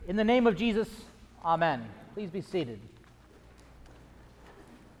In the name of Jesus, amen. Please be seated.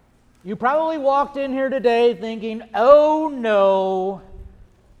 You probably walked in here today thinking, oh no,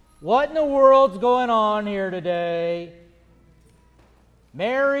 what in the world's going on here today?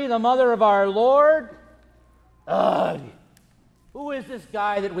 Mary, the mother of our Lord? Ugh, who is this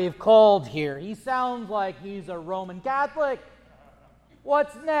guy that we've called here? He sounds like he's a Roman Catholic.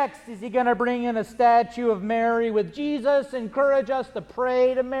 What's next? Is he going to bring in a statue of Mary with Jesus, encourage us to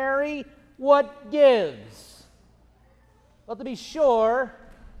pray to Mary? What gives? Well, to be sure,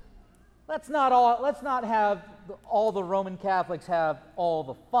 let's not have all the Roman Catholics have all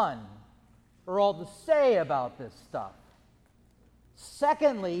the fun or all the say about this stuff.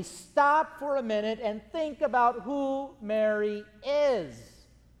 Secondly, stop for a minute and think about who Mary is.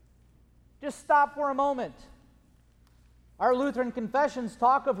 Just stop for a moment. Our Lutheran confessions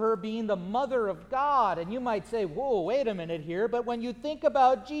talk of her being the mother of God, and you might say, whoa, wait a minute here, but when you think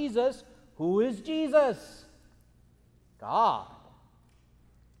about Jesus, who is Jesus? God.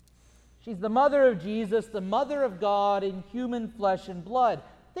 She's the mother of Jesus, the mother of God in human flesh and blood.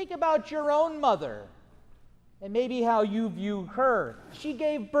 Think about your own mother and maybe how you view her. She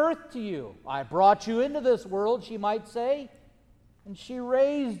gave birth to you. I brought you into this world, she might say, and she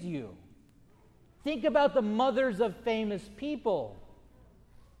raised you. Think about the mothers of famous people.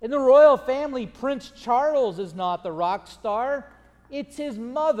 In the royal family, Prince Charles is not the rock star. It's his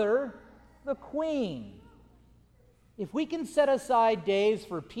mother, the Queen. If we can set aside days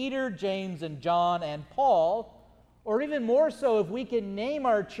for Peter, James, and John, and Paul, or even more so if we can name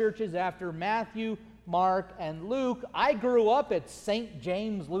our churches after Matthew, Mark, and Luke, I grew up at St.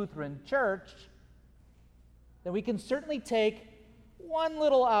 James Lutheran Church, then we can certainly take one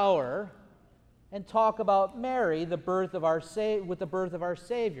little hour and talk about Mary, the birth of our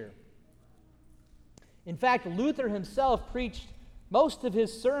Savior. In fact, Luther himself preached most of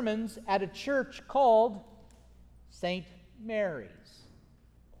his sermons at a church called St. Mary's.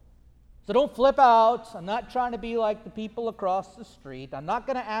 So don't flip out. I'm not trying to be like the people across the street. I'm not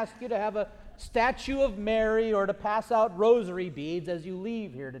going to ask you to have a statue of Mary or to pass out rosary beads as you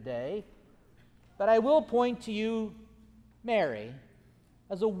leave here today. But I will point to you, Mary,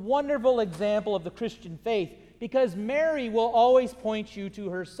 as a wonderful example of the Christian faith, because Mary will always point you to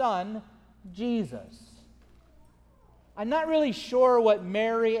her son, Jesus. I'm not really sure what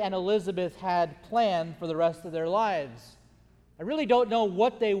Mary and Elizabeth had planned for the rest of their lives. I really don't know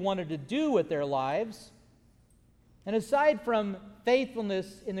what they wanted to do with their lives. And aside from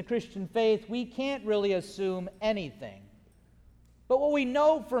faithfulness in the Christian faith, we can't really assume anything. But what we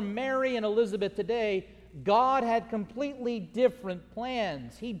know from Mary and Elizabeth today, God had completely different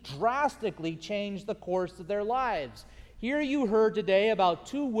plans. He drastically changed the course of their lives. Here you heard today about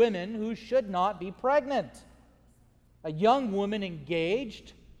two women who should not be pregnant. A young woman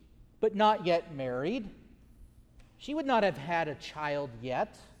engaged, but not yet married. She would not have had a child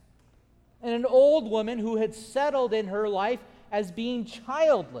yet. And an old woman who had settled in her life as being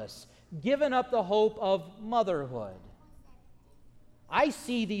childless, given up the hope of motherhood. I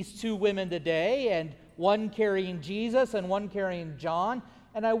see these two women today, and one carrying Jesus and one carrying John,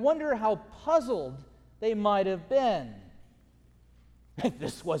 and I wonder how puzzled they might have been.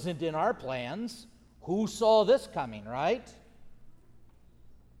 This wasn't in our plans. Who saw this coming, right?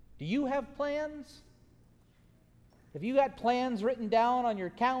 Do you have plans? Have you got plans written down on your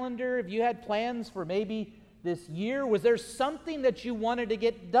calendar? Have you had plans for maybe this year? Was there something that you wanted to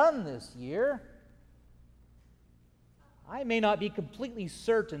get done this year? I may not be completely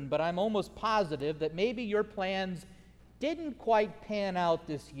certain, but I'm almost positive that maybe your plans didn't quite pan out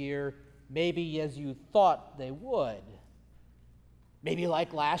this year, maybe as you thought they would. Maybe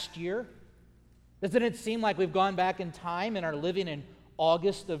like last year. Doesn't it seem like we've gone back in time and are living in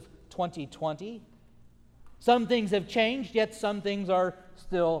August of 2020? Some things have changed, yet some things are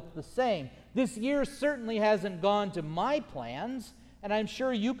still the same. This year certainly hasn't gone to my plans, and I'm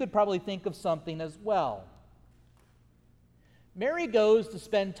sure you could probably think of something as well. Mary goes to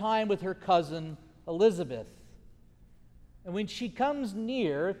spend time with her cousin Elizabeth. And when she comes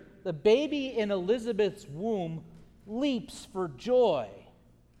near, the baby in Elizabeth's womb leaps for joy.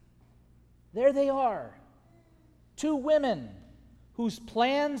 There they are, two women whose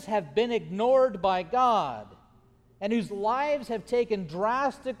plans have been ignored by God and whose lives have taken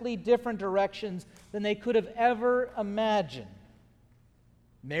drastically different directions than they could have ever imagined.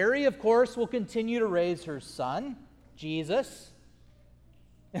 Mary, of course, will continue to raise her son, Jesus.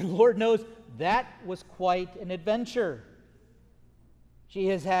 And Lord knows that was quite an adventure. She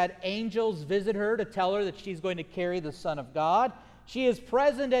has had angels visit her to tell her that she's going to carry the Son of God. She is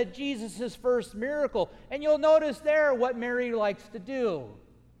present at Jesus' first miracle. And you'll notice there what Mary likes to do.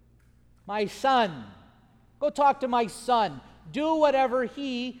 My son. Go talk to my son. Do whatever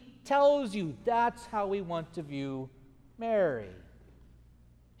he tells you. That's how we want to view Mary.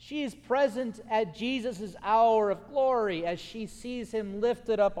 She is present at Jesus' hour of glory as she sees him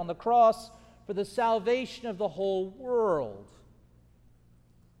lifted up on the cross for the salvation of the whole world.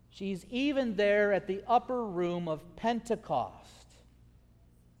 She's even there at the upper room of Pentecost.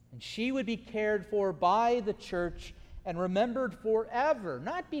 And she would be cared for by the church and remembered forever,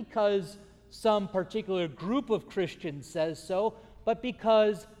 not because some particular group of Christians says so, but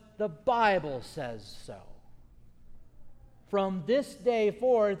because the Bible says so. From this day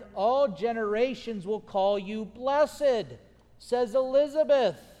forth, all generations will call you blessed, says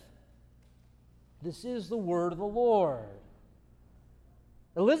Elizabeth. This is the word of the Lord.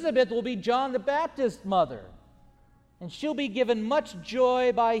 Elizabeth will be John the Baptist's mother, and she'll be given much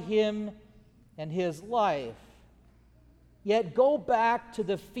joy by him and his life. Yet go back to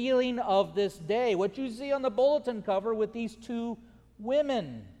the feeling of this day, what you see on the bulletin cover with these two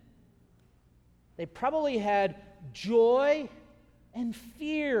women. They probably had joy and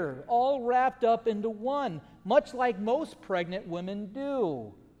fear all wrapped up into one, much like most pregnant women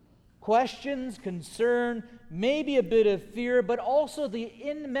do. Questions, concern, maybe a bit of fear, but also the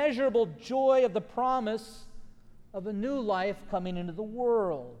immeasurable joy of the promise of a new life coming into the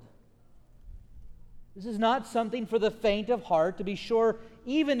world. This is not something for the faint of heart, to be sure,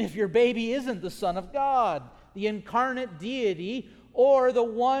 even if your baby isn't the Son of God, the incarnate deity, or the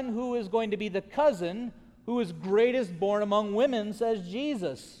one who is going to be the cousin who is greatest born among women, says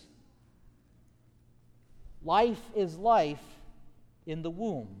Jesus. Life is life in the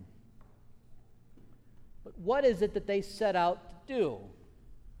womb. But what is it that they set out to do?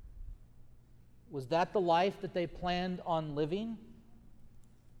 Was that the life that they planned on living?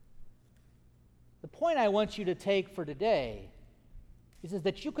 The point I want you to take for today is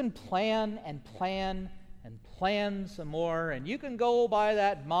that you can plan and plan and plan some more, and you can go by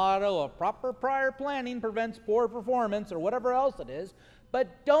that motto of proper prior planning prevents poor performance or whatever else it is,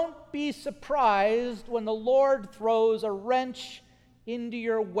 but don't be surprised when the Lord throws a wrench into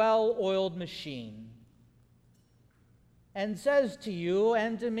your well-oiled machine and says to you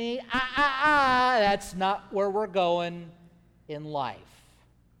and to me, that's not where we're going in life.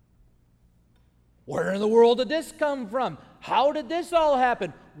 Where in the world did this come from? How did this all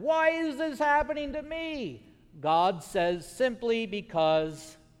happen? Why is this happening to me? God says simply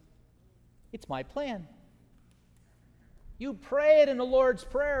because it's my plan. You pray it in the Lord's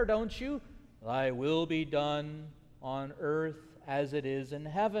Prayer, don't you? Thy will be done on earth as it is in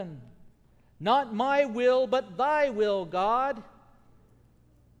heaven. Not my will, but thy will, God.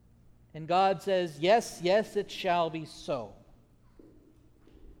 And God says, yes, yes, it shall be so.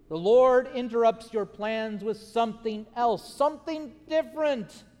 The Lord interrupts your plans with something else, something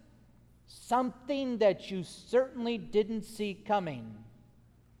different, something that you certainly didn't see coming.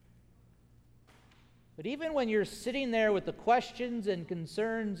 But even when you're sitting there with the questions and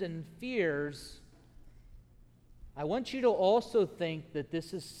concerns and fears, I want you to also think that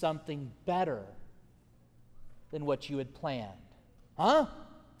this is something better than what you had planned. Huh?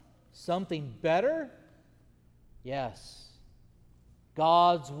 Something better? Yes.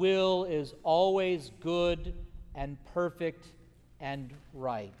 God's will is always good and perfect and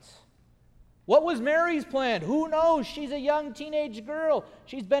right. What was Mary's plan? Who knows? She's a young teenage girl.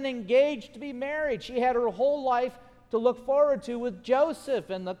 She's been engaged to be married. She had her whole life to look forward to with Joseph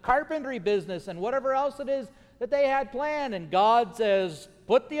and the carpentry business and whatever else it is that they had planned. And God says,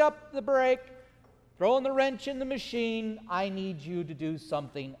 put the brake, throw in the wrench in the machine. I need you to do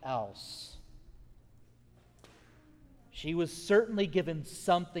something else. She was certainly given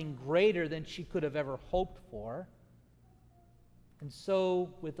something greater than she could have ever hoped for. And so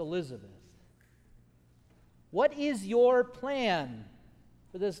with Elizabeth. What is your plan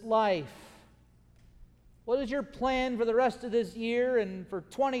for this life? What is your plan for the rest of this year and for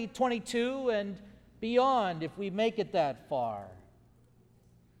 2022 and beyond if we make it that far?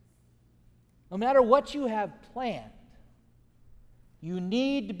 No matter what you have planned, you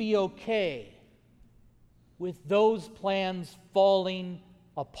need to be okay with those plans falling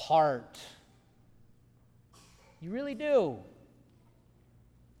apart. You really do.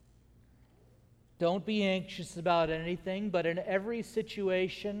 Don't be anxious about anything, but in every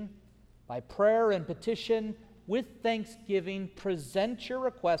situation, by prayer and petition, with thanksgiving, present your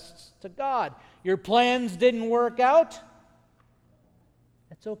requests to God. Your plans didn't work out?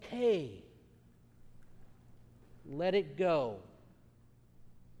 That's okay. Let it go.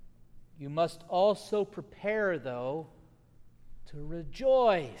 You must also prepare, though, to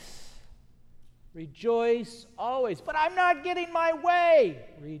rejoice. Rejoice always. But I'm not getting my way.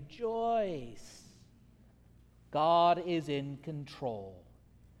 Rejoice. God is in control.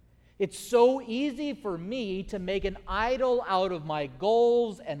 It's so easy for me to make an idol out of my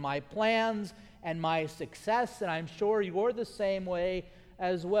goals and my plans and my success, and I'm sure you're the same way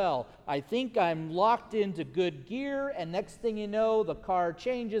as well. I think I'm locked into good gear, and next thing you know, the car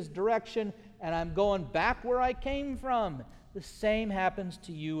changes direction, and I'm going back where I came from. The same happens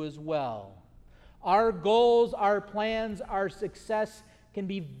to you as well. Our goals, our plans, our success can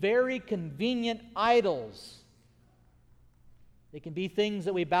be very convenient idols. They can be things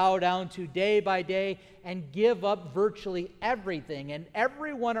that we bow down to day by day and give up virtually everything and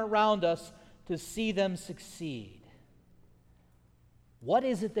everyone around us to see them succeed. What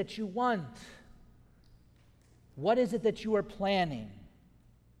is it that you want? What is it that you are planning?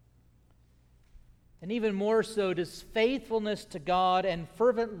 And even more so, does faithfulness to God and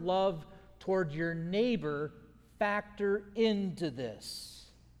fervent love toward your neighbor factor into this?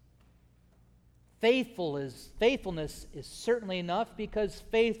 Faithfulness is certainly enough, because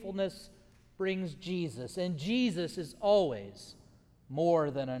faithfulness brings Jesus, and Jesus is always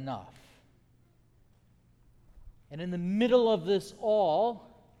more than enough. And in the middle of this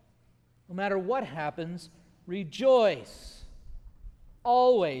all, no matter what happens, rejoice.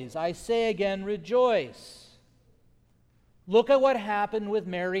 Always, I say again, rejoice. Look at what happened with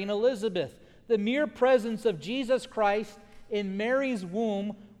Mary and Elizabeth. The mere presence of Jesus Christ in Mary's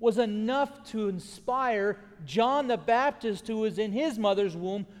womb was enough to inspire John the Baptist, who was in his mother's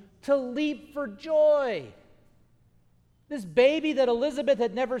womb, to leap for joy. This baby that Elizabeth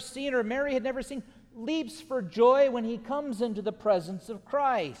had never seen, or Mary had never seen, leaps for joy when he comes into the presence of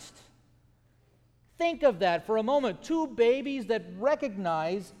Christ. Think of that for a moment. Two babies that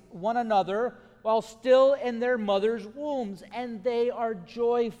recognize one another while still in their mother's wombs, and they are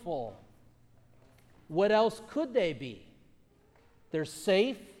joyful. What else could they be? They're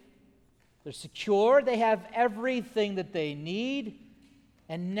safe, they're secure, they have everything that they need,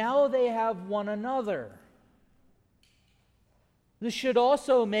 and now they have one another. This should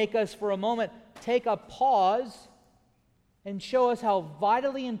also make us, for a moment, take a pause and show us how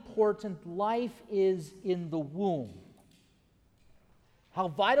vitally important life is in the womb. How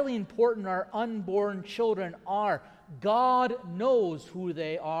vitally important our unborn children are. God knows who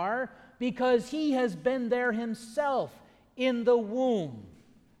they are because He has been there Himself in the womb,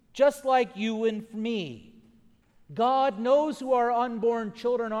 just like you and me. God knows who our unborn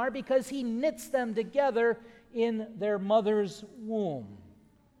children are because He knits them together in their mother's womb.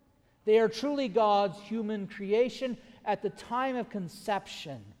 They are truly God's human creation at the time of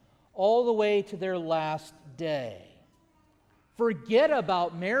conception, all the way to their last day. Forget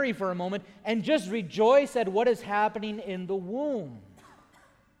about Mary for a moment and just rejoice at what is happening in the womb.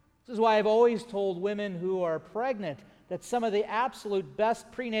 This is why I've always told women who are pregnant that some of the absolute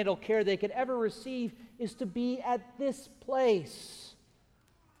best prenatal care they could ever receive is to be at this place,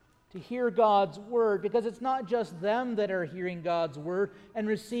 to hear God's word, because it's not just them that are hearing God's word and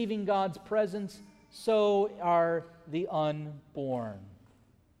receiving God's presence, so are the unborn.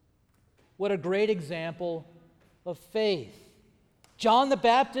 What a great example of faith. John the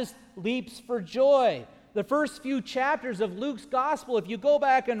Baptist leaps for joy. The first few chapters of Luke's gospel, if you go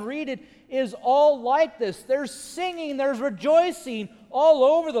back and read it, is all like this. There's singing, there's rejoicing all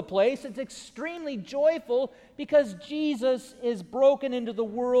over the place. It's extremely joyful because Jesus is broken into the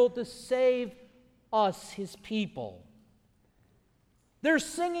world to save us, His people. They're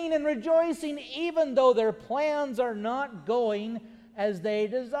singing and rejoicing even though their plans are not going as they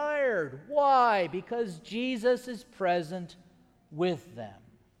desired. Why? Because Jesus is present with them.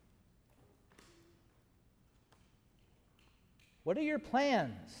 What are your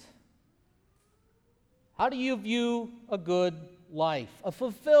plans? How do you view a good life, a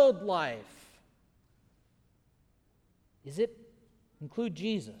fulfilled life? Does it include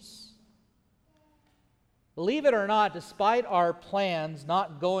Jesus? Believe it or not, despite our plans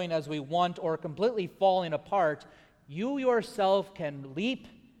not going as we want or completely falling apart, you yourself can leap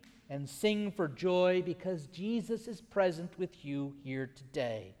and sing for joy because Jesus is present with you here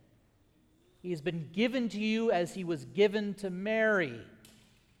today. He has been given to you as He was given to Mary.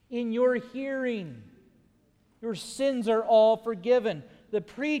 In your hearing, your sins are all forgiven. The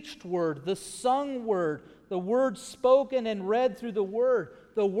preached word, the sung word, the word spoken and read through the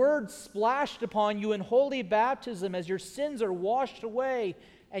word splashed upon you in holy baptism as your sins are washed away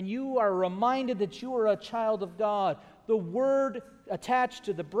and you are reminded that you are a child of God. The word attached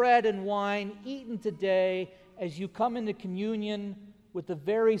to the bread and wine eaten today as you come into communion with the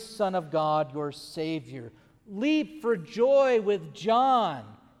very Son of God, your Savior. Leap for joy with John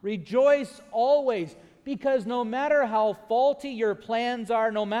Rejoice always, because no matter how faulty your plans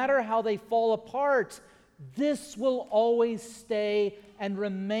are, no matter how they fall apart, this will always stay and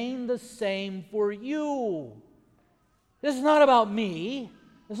remain the same for you. This is not about me.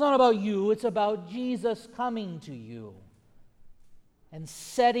 It's not about you. It's about Jesus coming to you and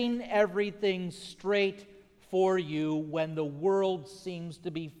setting everything straight for you when the world seems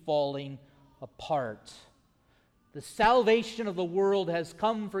to be falling apart. The salvation of the world has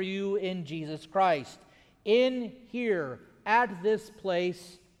come for you in Jesus Christ. In here, at this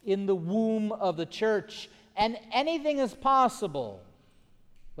place, in the womb of the church. And anything is possible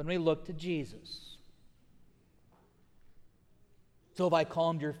when we look to Jesus. So have I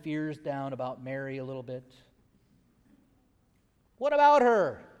calmed your fears down about Mary a little bit? What about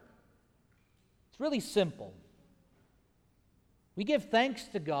her? It's really simple. We give thanks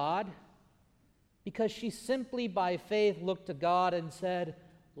to God because she simply by faith looked to God and said,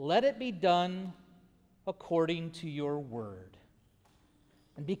 "Let it be done according to your word."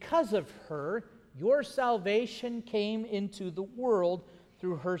 And because of her, your salvation came into the world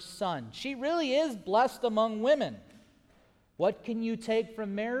through her Son. She really is blessed among women. What can you take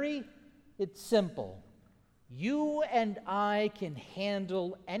from Mary? It's simple. You and I can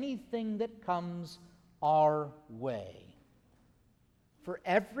handle anything that comes our way. For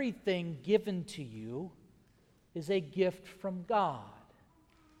everything given to you is a gift from God,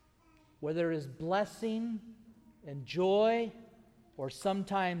 where there is blessing and joy, or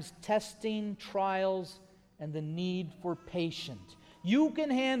sometimes testing, trials, and the need for patience. You can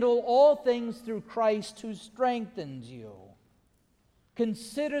handle all things through Christ who strengthens you.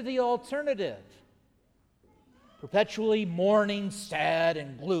 Consider the alternative. Perpetually mourning, sad,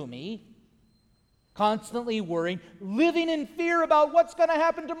 and gloomy, constantly worrying, living in fear about what's going to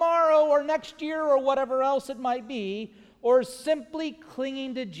happen tomorrow or next year or whatever else it might be, or simply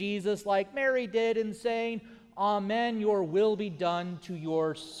clinging to Jesus like Mary did and saying, "Amen, your will be done to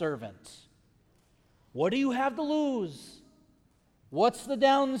your servant." What do you have to lose? What's the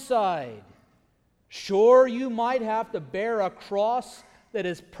downside? Sure, you might have to bear a cross that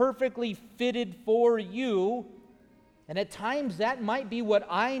is perfectly fitted for you, and at times that might be what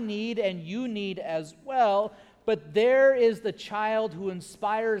I need and you need as well, but there is the child who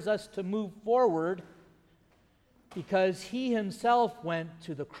inspires us to move forward because he himself went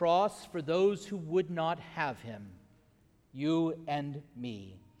to the cross for those who would not have him, you and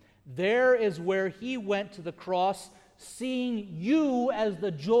me. There is where he went to the cross, seeing you as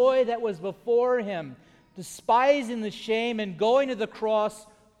the joy that was before him, despising the shame and going to the cross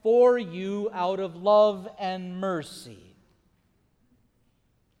for you out of love and mercy.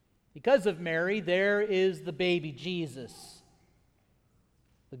 Because of Mary, there is the baby Jesus,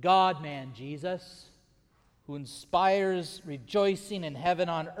 the God-man Jesus, who inspires rejoicing in heaven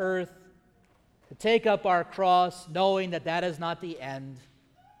on earth, to take up our cross, knowing that that is not the end.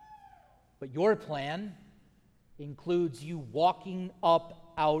 But your plan includes you walking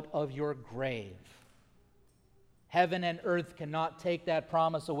up out of your grave. Heaven and earth cannot take that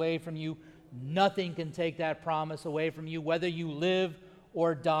promise away from you. Nothing can take that promise away from you. Whether you live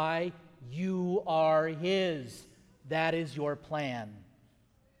or die, you are His. That is your plan.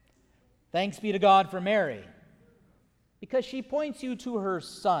 Thanks be to God for Mary, because she points you to her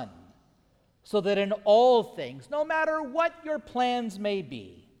Son, so that in all things, no matter what your plans may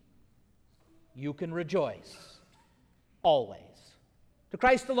be, you can rejoice always. To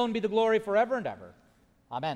Christ alone be the glory forever and ever.